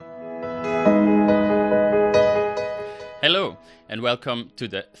Hello, and welcome to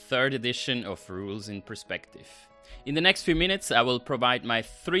the third edition of Rules in Perspective. In the next few minutes, I will provide my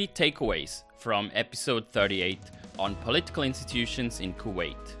 3 takeaways from episode 38 on political institutions in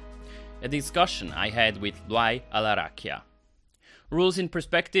Kuwait, a discussion I had with Luay Al-Arakia. Rules in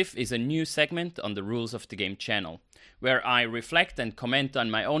Perspective is a new segment on the Rules of the Game channel, where I reflect and comment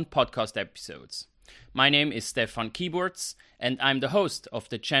on my own podcast episodes. My name is Stephan Kyburz, and I'm the host of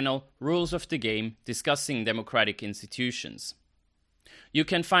the channel Rules of the Game, discussing democratic institutions. You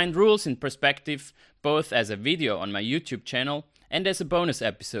can find Rules in Perspective both as a video on my YouTube channel and as a bonus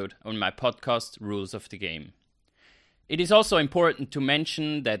episode on my podcast Rules of the Game. It is also important to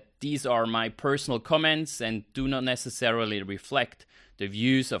mention that these are my personal comments and do not necessarily reflect the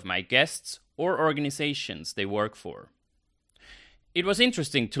views of my guests or organizations they work for. It was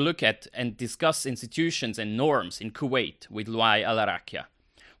interesting to look at and discuss institutions and norms in Kuwait with Luay Al-Arakia.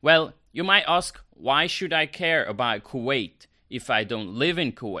 Well, you might ask, why should I care about Kuwait if I don't live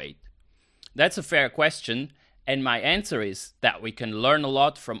in Kuwait? That's a fair question, and my answer is that we can learn a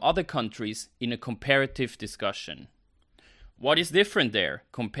lot from other countries in a comparative discussion. What is different there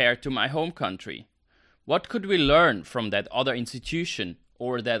compared to my home country? What could we learn from that other institution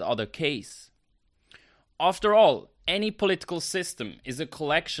or that other case? After all, any political system is a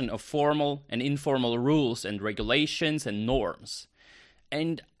collection of formal and informal rules and regulations and norms.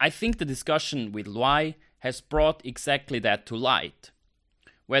 And I think the discussion with Luay has brought exactly that to light.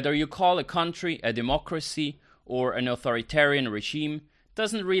 Whether you call a country a democracy or an authoritarian regime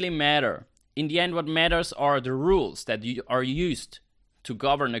doesn't really matter. In the end, what matters are the rules that are used to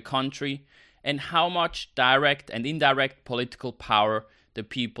govern a country and how much direct and indirect political power the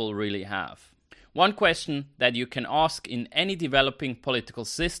people really have. One question that you can ask in any developing political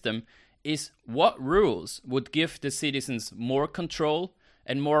system is what rules would give the citizens more control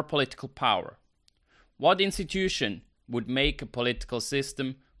and more political power? What institution would make a political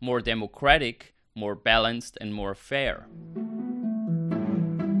system more democratic, more balanced, and more fair?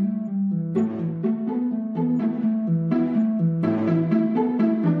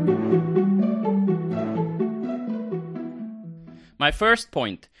 My first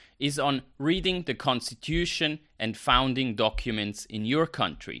point is on reading the constitution and founding documents in your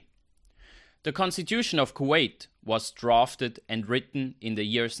country. The Constitution of Kuwait was drafted and written in the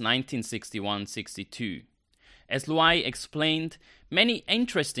years 1961-62. As Luay explained, many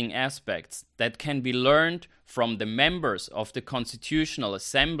interesting aspects that can be learned from the members of the Constitutional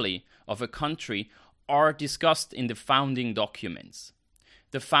Assembly of a country are discussed in the founding documents.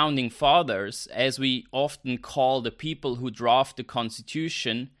 The founding fathers, as we often call the people who draft the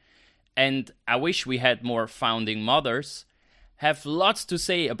constitution, and I wish we had more founding mothers, have lots to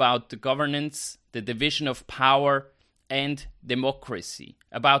say about the governance, the division of power, and democracy,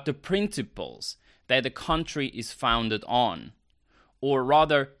 about the principles that a country is founded on, or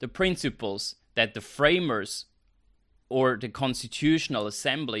rather the principles that the framers or the Constitutional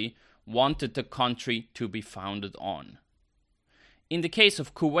Assembly wanted the country to be founded on. In the case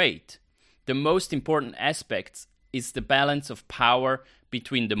of Kuwait, the most important aspect is the balance of power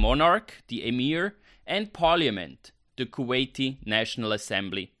between the monarch, the emir, and parliament, the Kuwaiti National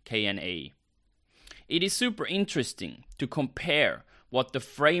Assembly, KNA. It is super interesting to compare what the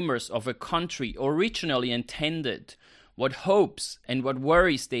framers of a country originally intended, what hopes and what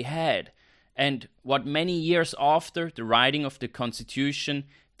worries they had, and what many years after the writing of the constitution,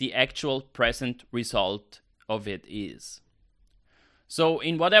 the actual present result of it is. So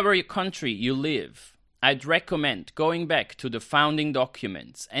in whatever country you live, I'd recommend going back to the founding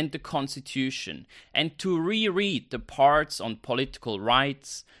documents and the constitution and to reread the parts on political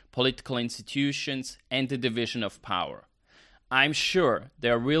rights, political institutions, and the division of power. I'm sure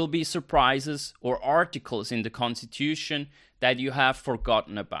there will be surprises or articles in the constitution that you have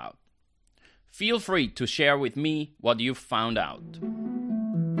forgotten about. Feel free to share with me what you've found out.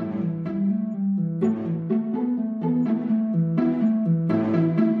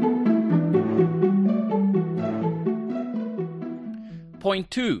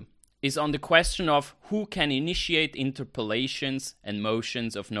 Point 2 is on the question of who can initiate interpellations and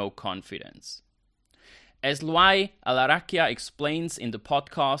motions of no confidence. As Luay Al-Arakia explains in the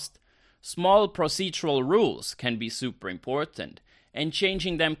podcast, small procedural rules can be super important, and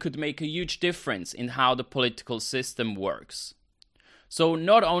changing them could make a huge difference in how the political system works. So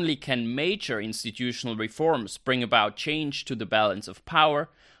not only can major institutional reforms bring about change to the balance of power,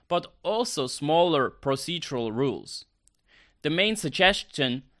 but also smaller procedural rules. The main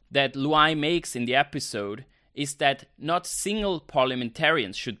suggestion that Luay makes in the episode is that not single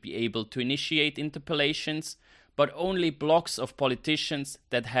parliamentarians should be able to initiate interpellations, but only blocks of politicians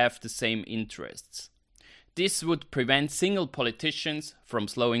that have the same interests. This would prevent single politicians from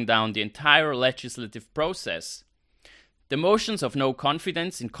slowing down the entire legislative process. The motions of no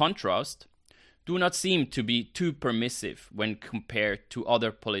confidence, in contrast, do not seem to be too permissive when compared to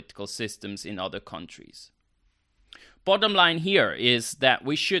other political systems in other countries. Bottom line here is that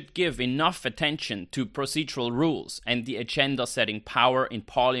we should give enough attention to procedural rules and the agenda-setting power in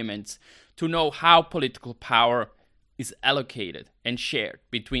parliaments to know how political power is allocated and shared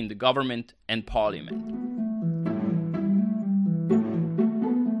between the government and parliament.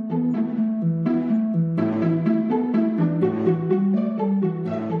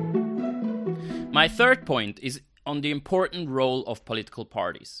 My third point is on the important role of political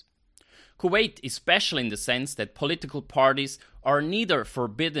parties. Kuwait is special in the sense that political parties are neither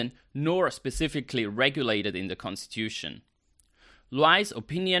forbidden nor specifically regulated in the constitution. Luai's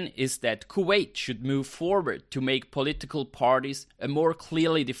opinion is that Kuwait should move forward to make political parties a more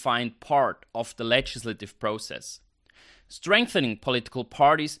clearly defined part of the legislative process. Strengthening political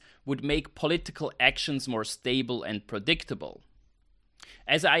parties would make political actions more stable and predictable.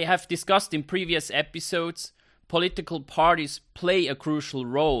 As I have discussed in previous episodes, political parties play a crucial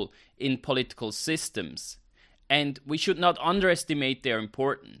role in political systems, and we should not underestimate their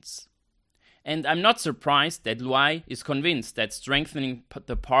importance. And I'm not surprised that Luai is convinced that strengthening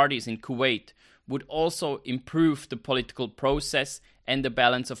the parties in Kuwait would also improve the political process and the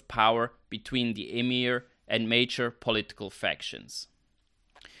balance of power between the emir and major political factions.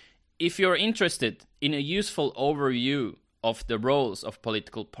 If you're interested in a useful overview of the roles of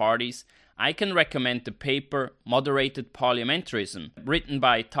political parties, I can recommend the paper Moderated Parliamentarism, written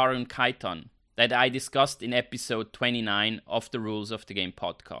by Tarun Kaitan, that I discussed in episode 29 of the Rules of the Game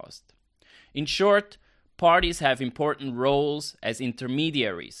podcast. In short, parties have important roles as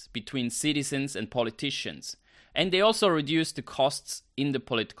intermediaries between citizens and politicians, and they also reduce the costs in the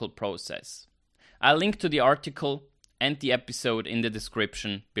political process. I'll link to the article and the episode in the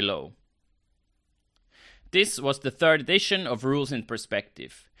description below. This was the third edition of Rules in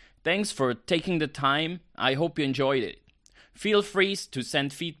Perspective. Thanks for taking the time. I hope you enjoyed it. Feel free to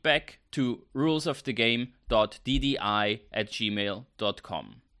send feedback to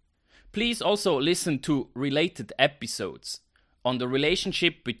rulesofthegame.ddi@gmail.com. Please also listen to related episodes on the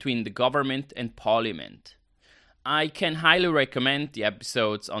relationship between the government and parliament. I can highly recommend the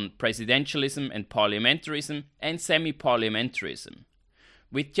episodes on presidentialism and parliamentarism and semi-parliamentarism.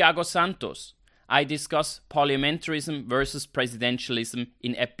 With Thiago Santos, I discuss parliamentarism versus presidentialism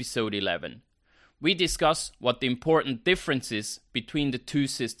in episode 11. We discuss what the important differences between the two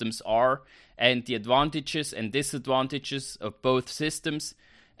systems are and the advantages and disadvantages of both systems,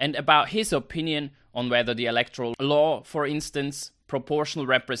 and about his opinion on whether the electoral law, for instance, proportional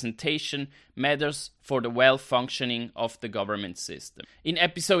representation, matters for the well-functioning of the government system. In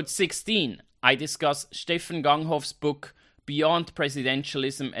episode 16, I discuss Stephan Ganghof's book Beyond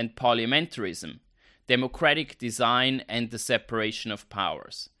Presidentialism and Parliamentarism, Democratic Design and the Separation of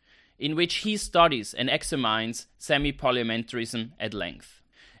Powers, in which he studies and examines semi-parliamentarism at length.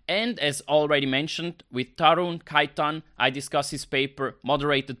 And as already mentioned, with Tarun Kaitan, I discuss his paper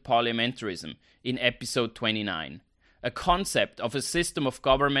Moderated Parliamentarism in episode 29, a concept of a system of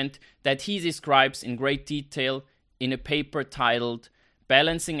government that he describes in great detail in a paper titled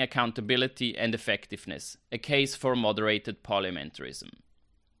Balancing Accountability and Effectiveness, a Case for Moderated Parliamentarism.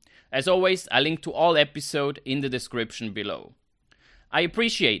 As always, I link to all episodes in the description below. I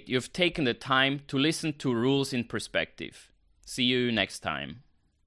appreciate you've taken the time to listen to Rules in Perspective. See you next time.